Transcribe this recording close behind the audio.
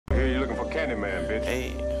Candyman, bitch.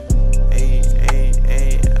 Hey,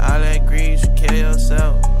 all that grease, kill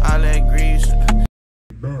yourself. All that grease.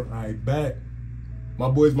 Alright, back. My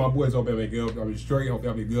boys, hope y'all be good. Y'all be straight. Hope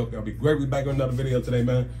y'all be good. Y'all be great. We back on another video today,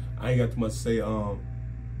 man. I ain't got too much to say.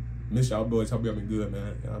 Miss y'all boys. Hope y'all be good,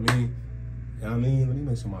 man. You know what I mean? You know what I mean? Let me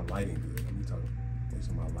make sure my lighting good. Let me talk. Make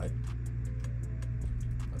sure my light.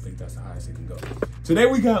 I think that's the highest it can go. Today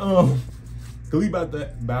we got GLEE by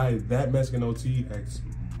that Mexican OT X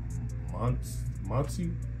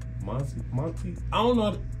Montzi. I don't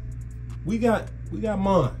know. We got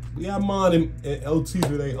Mon. We got Mon and LT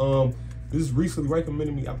today. This recently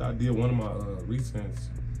recommended me after I did one of my recent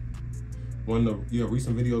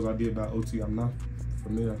videos I did about OT. I'm not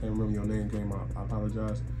familiar. I can't remember your name, game. I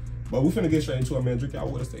apologize. But we finna get straight into it, man. Drink y'all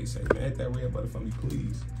water, stay safe, man. Hit that red button for me,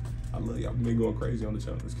 please. I love y'all. Been going crazy on the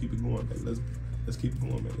channel. Let's keep it going, baby. Let's keep it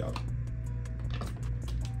going, man, y'all.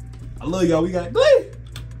 I love y'all. We got GLEE.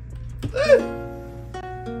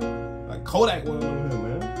 Like Kodak one over here,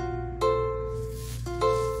 man.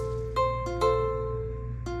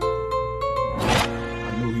 I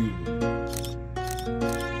knew he was.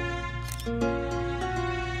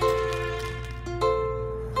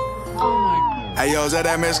 Hey yo, is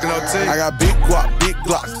that Mexican OT? I got big guap, big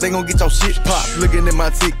glocks. They gon' get your shit popped. Looking at my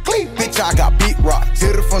teeth, GLEE, bitch, I got big rocks.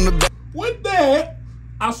 Hit her from the back. What the heck?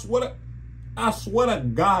 I swear to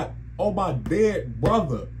God, oh my dead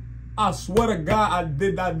brother. I swear to God, I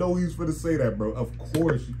did not know he was finna say that, bro. Of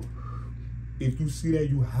course, if you see that,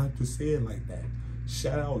 you have to say it like that.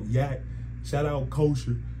 Shout out Yak, shout out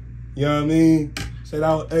Kosher. You know what I mean? Shout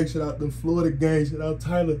out X, shout out the Florida gang, shout out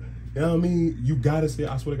Tyler. You know what I mean? You gotta say it.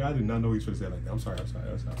 I swear to God, I did not know he was finna say it like that. I'm sorry.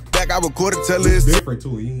 Back, I recorded, tell it's different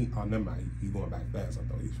too. He ain't, oh, never mind. He going back fast. I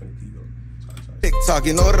thought he was finna keep going. TikTok,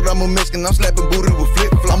 you know that I'm a Mexican, I'm slapping booty with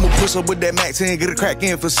flip-flop. I'ma push up with that Mac 10, get a crack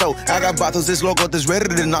in for so. I got bottles, this logo that's ready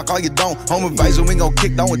to knock all you don't. Home advisor, we gon'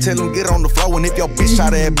 kick down and tell him get on the floor. And if your bitch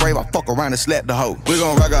shot at brave, I fuck around and slap the hoe. We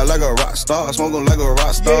gon' rock out like a rock star, smoke like a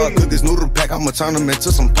rock star. Cook this noodle pack, I'ma turn them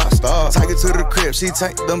into some pop stars. Take it to the crib, she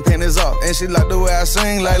take them panties off. And she like the way I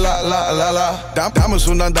sing, like la la la la. Diamonds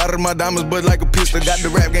from down my diamonds, but like a pistol. Got the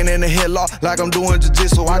rap game in the headlock, like I'm doing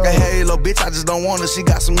jiu-jitsu. I can have a little bitch, I just don't want her, she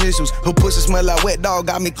got some issues. Her pussy smell like wet dog,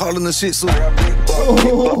 got me calling the shit so. Talk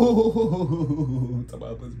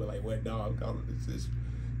about pussy smell like wet dog, calling the shit.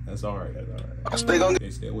 That's alright, that's alright. I stay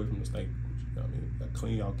away from the snake. You know what I mean? Gotta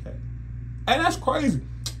clean y'all cat. Hey, that's crazy.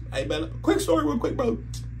 Hey man, quick story real quick, bro.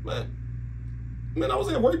 Man, I was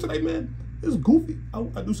at work today, man. This goofy,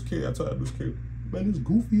 I do security, I tell you I do security. Man, this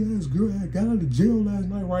goofy ass girl had got out of jail last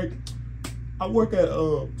night, right? I work at,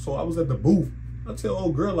 so I was at the booth. I tell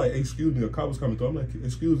old girl, like, hey, excuse me, a car was coming through. I'm like,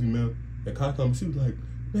 excuse me, man. The car comes, she was like,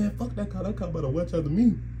 man, fuck that car better watch out to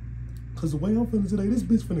me. Cause the way I'm feeling today, this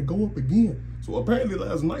bitch finna go up again. So apparently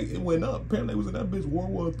last night it went up. Apparently it was in that bitch World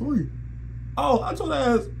War III. Oh, I told her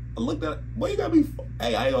ass, I looked at, boy, you gotta be,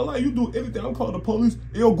 hey, I ain't gonna lie, you do anything, I'm calling the police.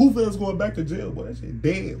 Yo, goofy ass going back to jail, boy, that shit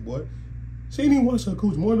dead, boy. She didn't even wash her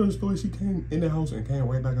cooch. More than the story, she came in the house and came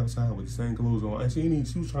right back outside with the same clothes on. And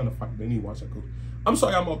she was trying to fight, didn't even wash her cooch. I'm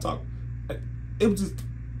sorry, I'm off talk. It was just,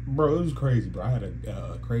 bro, it was crazy, bro. I had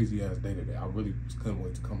a crazy ass day today. I really couldn't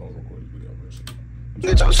wait to come home and record this video. Real shit.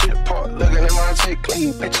 Get your shit parked, looking at my teeth,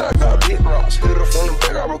 clean, bitch, I got big rocks. Hit her from the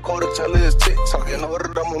back, I recorded, tell her it's TikTok. You know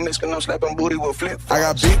that I'm a Mexican, I'm slapping booty with flip-flops. I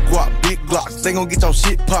got big guap, big glocks, they gon' get your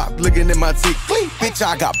shit popped. Looking at my teeth, clean, bitch,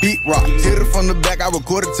 I got big rocks. Hit her from the back, I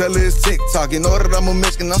recorded, tell her it's TikTok. You know that I'm a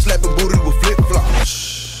Mexican, I'm slapping booty with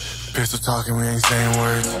flip-flops. Pistol talking, we ain't saying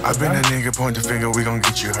words. I been a nigga, point the finger, we gon'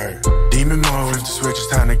 get you hurt. Demon mode, if the switch, it's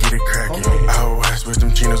time to get it cracking. Out west with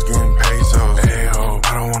them chinos getting pesos. Hey-ho,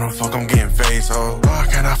 I don't wanna fuck, I'm getting face-ho. Why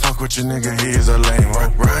can't I fuck with your nigga, he is a lame.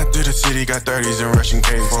 Riding through the city, got 30s and Russian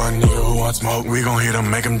case. For a nigga who wants smoke, we gon' hit him,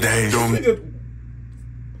 make him daze.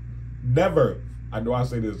 Never, I know I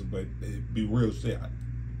say this, but it be real shit.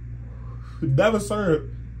 Never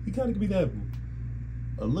served. He kinda could be that,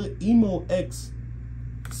 a little emo X,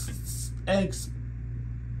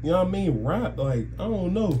 you know what I mean? Rap, like, I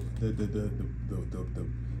don't know. The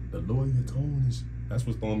lawyer tone is, that's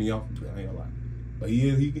what's throwing me off. I ain't gonna lie. But he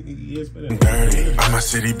is spinning. Dirty. I'm a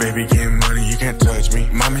city baby, getting money, you can't touch me.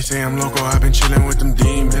 Mommy say I'm local, I've been chilling with them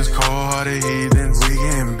demons. Cold-hearted heathens, we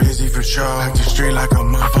getting busy for sure. Back the street like a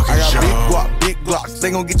motherfucking show. I got big guap, big glocks,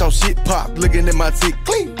 they gon' get your shit popped. Looking at my teeth,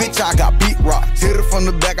 clean, bitch, I got big rocks. Hit her from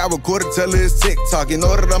the back, I recorded, tell her it's TikTok. You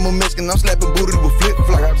know that I'm a Mexican, I'm slapping booty with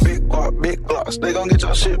flip-flops. I got big guap, big glocks, they gon' get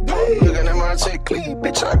your shit popped. Looking at my teeth, clean,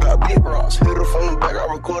 bitch, I got big rocks. Hit her from the back, I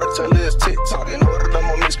recorded, tell her it's TikTok. You know that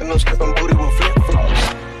I'm a Mexican, I'm slapping booty with flip-flops.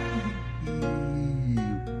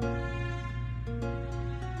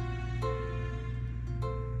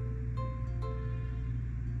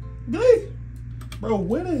 GLEE. Bro,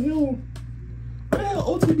 where the hell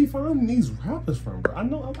OT be finding these rappers from, bro? I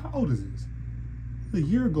know, how old is this? A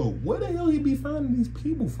year ago. Where the hell he be finding these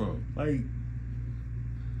people from? Like,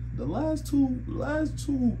 the last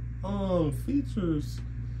two features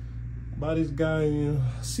by this guy,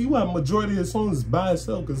 see why majority of his songs is by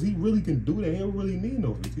himself, because he really can do that. He don't really need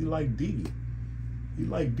no features. He like D. He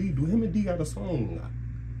like D. Do him and D got a song?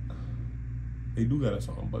 They do got a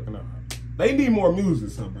song, bucking out. They need more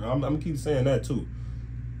music, son, bro. I'm gonna keep saying that too.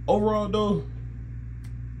 Overall though,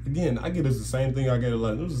 again, I get it's the same thing I get a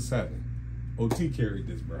lot. It was a 7. OT carried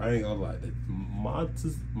this, bro. I ain't gonna lie. Mine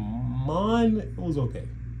was okay.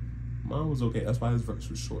 Mine was okay. That's why his verse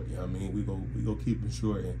was short. You know what I mean? We go keep it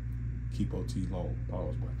short and keep OT long.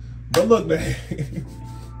 Pause, man. But look, man,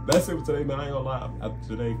 that's it for today, man. I ain't gonna lie. After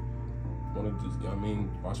today, I wanna just, you know what I mean,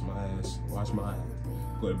 wash my ass.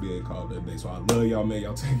 Go to bed, call it a day. So I love y'all, man.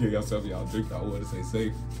 Y'all take care of yourself. Y'all drink y'all water, stay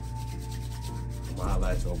safe. I'm gonna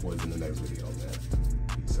highlight y'all boys in the next video, man.